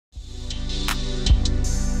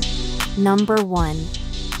Number 1.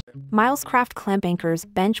 Milescraft Clamp Anchors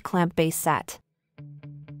Bench Clamp Base Set.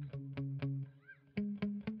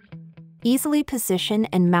 Easily position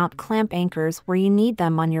and mount clamp anchors where you need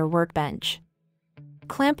them on your workbench.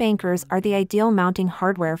 Clamp anchors are the ideal mounting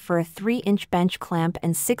hardware for a 3-inch bench clamp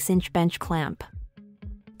and 6-inch bench clamp.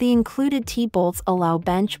 The included T-bolts allow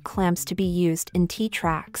bench clamps to be used in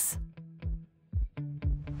T-tracks.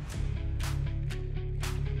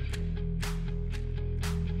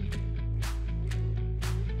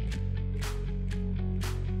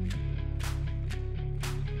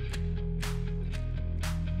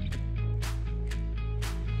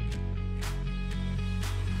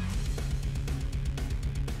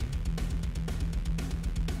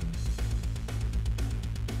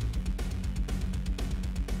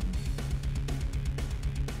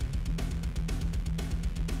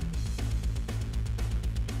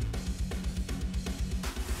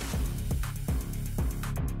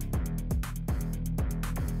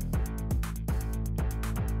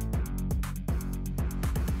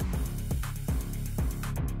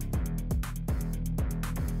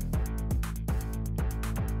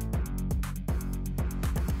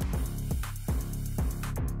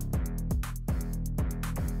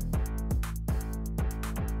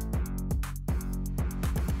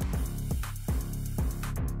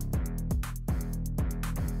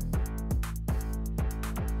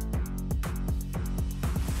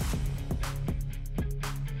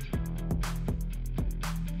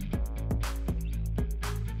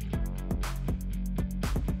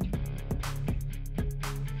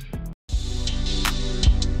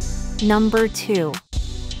 Number 2.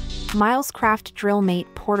 Milescraft Drillmate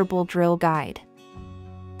Portable Drill Guide.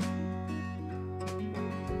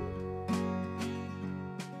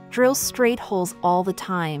 Drill straight holes all the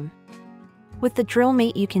time. With the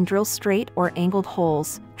Drillmate you can drill straight or angled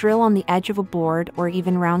holes, drill on the edge of a board or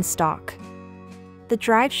even round stock. The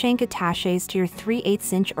drive shank attaches to your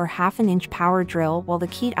 3/8" or 1/2 inch power drill, while the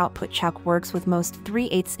keyed output chuck works with most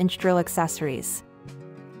 3/8" drill accessories.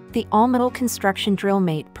 The all-metal construction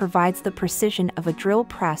Drillmate provides the precision of a drill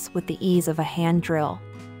press with the ease of a hand drill.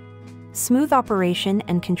 Smooth operation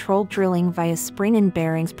and controlled drilling via spring and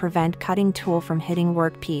bearings prevent cutting tool from hitting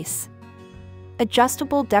workpiece.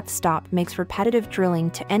 Adjustable depth stop makes repetitive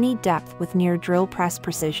drilling to any depth with near drill press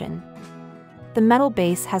precision. The metal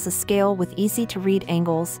base has a scale with easy-to-read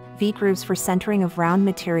angles, V-grooves for centering of round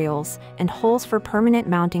materials, and holes for permanent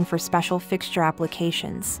mounting for special fixture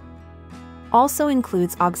applications. Also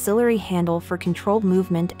includes auxiliary handle for controlled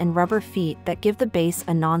movement and rubber feet that give the base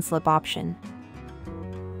a non-slip option.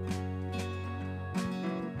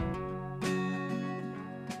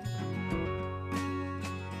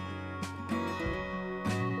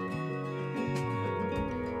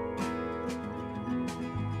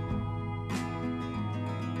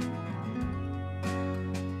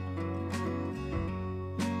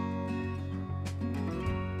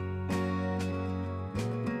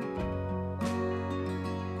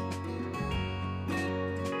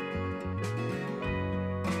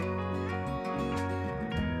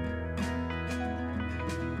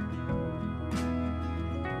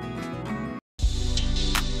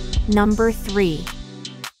 Number 3.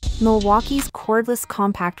 Milwaukee's Cordless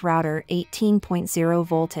Compact Router 18.0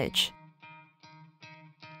 voltage.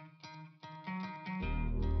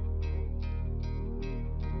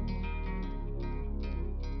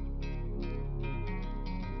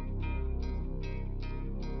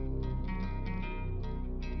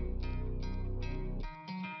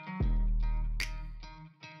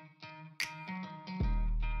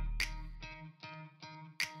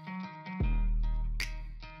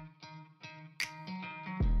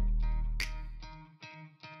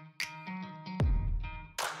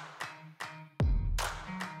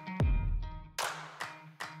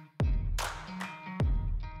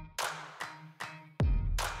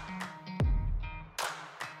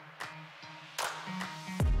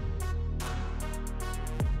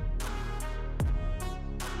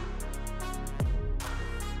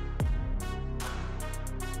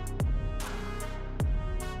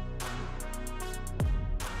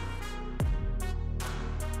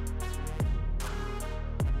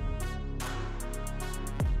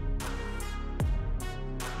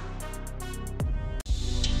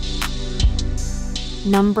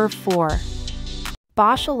 Number 4.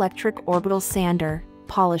 Bosch Electric Orbital Sander,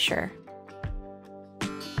 Polisher.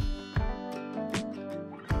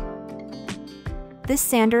 This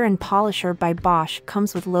sander and polisher by Bosch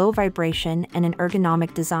comes with low vibration and an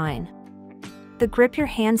ergonomic design. The grip your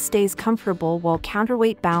hand stays comfortable while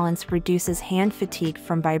counterweight balance reduces hand fatigue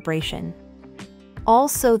from vibration. All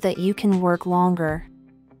so that you can work longer.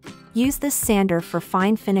 Use this sander for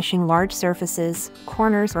fine finishing large surfaces,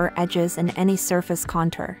 corners or edges and any surface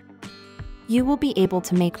contour. You will be able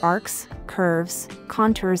to make arcs, curves,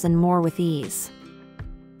 contours and more with ease.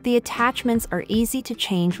 The attachments are easy to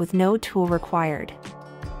change with no tool required.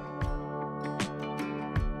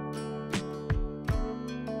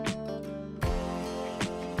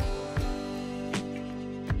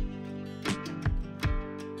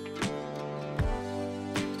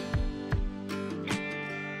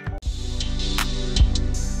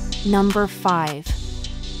 Number 5.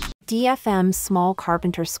 DFM Small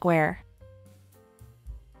Carpenter Square.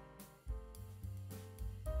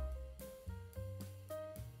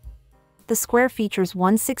 The square features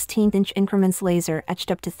 1/16" increments laser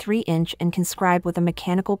etched up to 3 inch and can scribe with a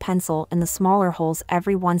mechanical pencil in the smaller holes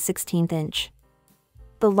every 1/16 inch.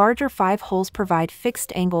 The larger 5 holes provide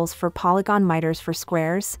fixed angles for polygon miters for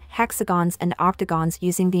squares, hexagons and octagons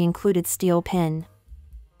using the included steel pin.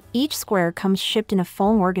 Each square comes shipped in a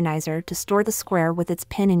foam organizer to store the square with its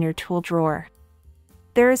pin in your tool drawer.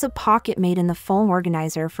 There is a pocket made in the foam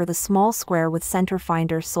organizer for the small square with center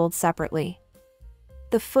finder sold separately.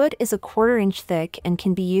 The foot is a 1/4 inch thick and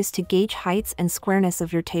can be used to gauge heights and squareness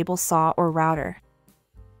of your table saw or router.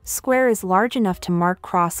 Square is large enough to mark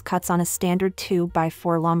cross cuts on a standard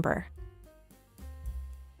 2x4 lumber.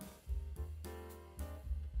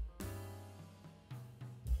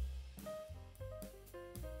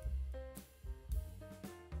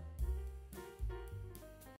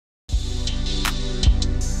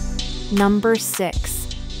 Number 6.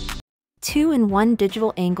 2-in-1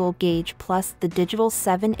 digital angle gauge plus the digital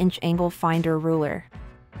 7-inch angle finder ruler.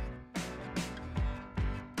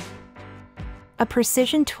 A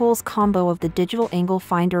Precision Tools combo of the digital angle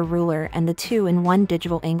finder ruler and the 2-in-1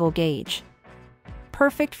 digital angle gauge.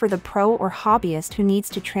 Perfect for the pro or hobbyist who needs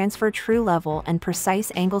to transfer true level and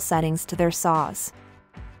precise angle settings to their saws.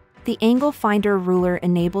 The angle finder ruler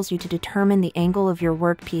enables you to determine the angle of your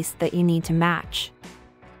workpiece that you need to match.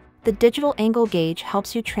 The digital angle gauge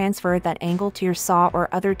helps you transfer that angle to your saw or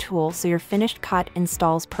other tool so your finished cut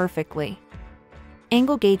installs perfectly.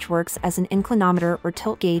 Angle gauge works as an inclinometer or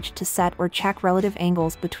tilt gauge to set or check relative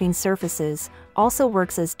angles between surfaces, also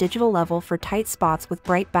works as digital level for tight spots with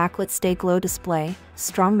bright backlit stay glow display,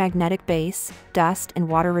 strong magnetic base, dust and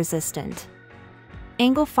water resistant.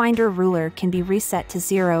 Angle finder ruler can be reset to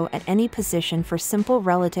 0 at any position for simple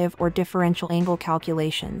relative or differential angle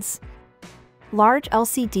calculations. Large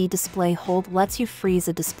LCD display hold lets you freeze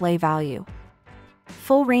a display value.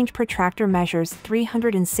 Full range protractor measures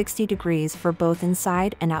 360 degrees for both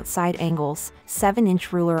inside and outside angles,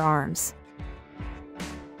 7-inch ruler arms.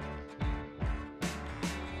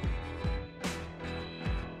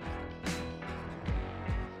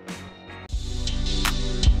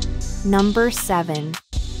 Number 7.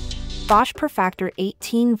 Bosch Perfactor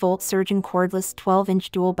 18-volt surgeon cordless 12-inch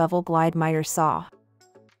dual bevel glide miter saw.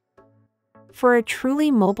 For a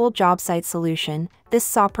truly mobile job site solution, this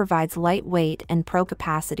saw provides lightweight and pro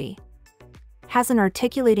capacity. Has an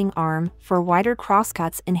articulating arm for wider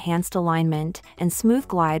crosscuts, enhanced alignment, and smooth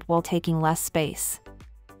glide while taking less space.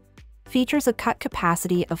 Features a cut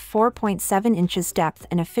capacity of 4.7 inches depth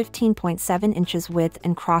and a 15.7 inches width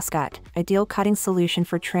and crosscut, ideal cutting solution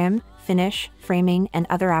for trim, finish, framing, and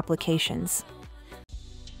other applications.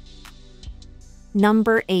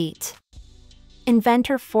 Number 8.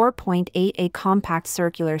 Inventor 4.8 A compact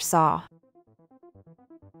circular saw.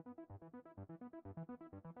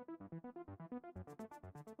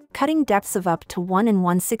 Cutting depths of up to 1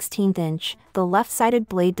 1/16 inch, the left-sided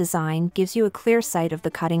blade design gives you a clear sight of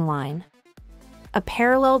the cutting line. A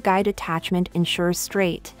parallel guide attachment ensures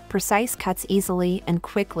straight, precise cuts easily and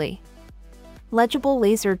quickly. Legible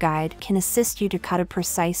laser guide can assist you to cut a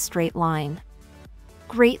precise straight line.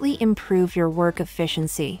 Greatly improve your work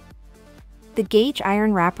efficiency. The gauge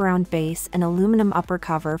iron wraparound base and aluminum upper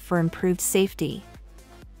cover for improved safety.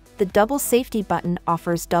 The double safety button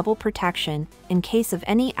offers double protection in case of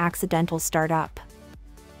any accidental startup.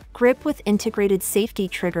 Grip with integrated safety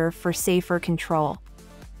trigger for safer control.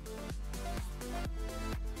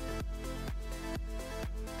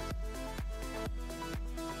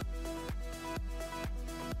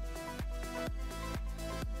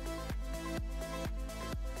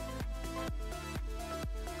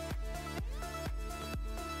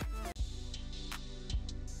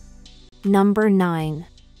 Number 9.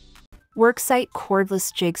 Worksite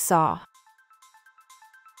cordless jigsaw.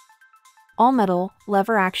 All metal,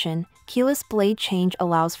 lever action, keyless blade change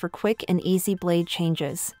allows for quick and easy blade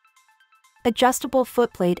changes. Adjustable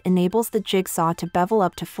footplate enables the jigsaw to bevel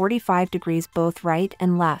up to 45 degrees both right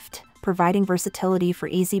and left, providing versatility for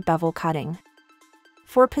easy bevel cutting.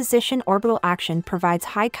 4-position orbital action provides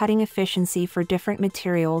high cutting efficiency for different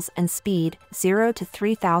materials and speed, 0 to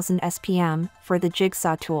 3000 SPM, for the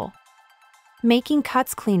jigsaw tool. Making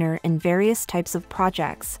cuts cleaner in various types of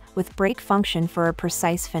projects, with brake function for a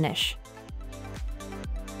precise finish.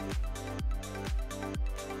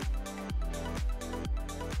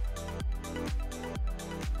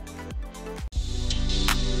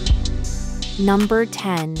 Number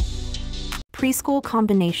 10. Preschool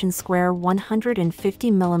Combination Square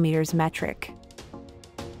 150mm metric.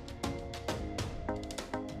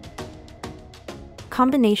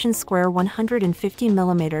 Combination square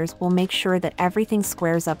 150mm will make sure that everything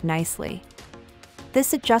squares up nicely.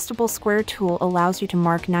 This adjustable square tool allows you to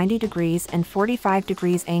mark 90 degrees and 45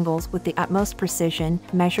 degrees angles with the utmost precision,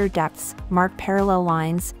 measure depths, mark parallel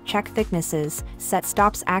lines, check thicknesses, set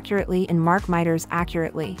stops accurately and mark miters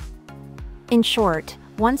accurately. In short,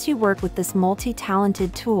 once you work with this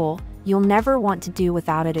multi-talented tool, you'll never want to do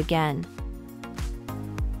without it again.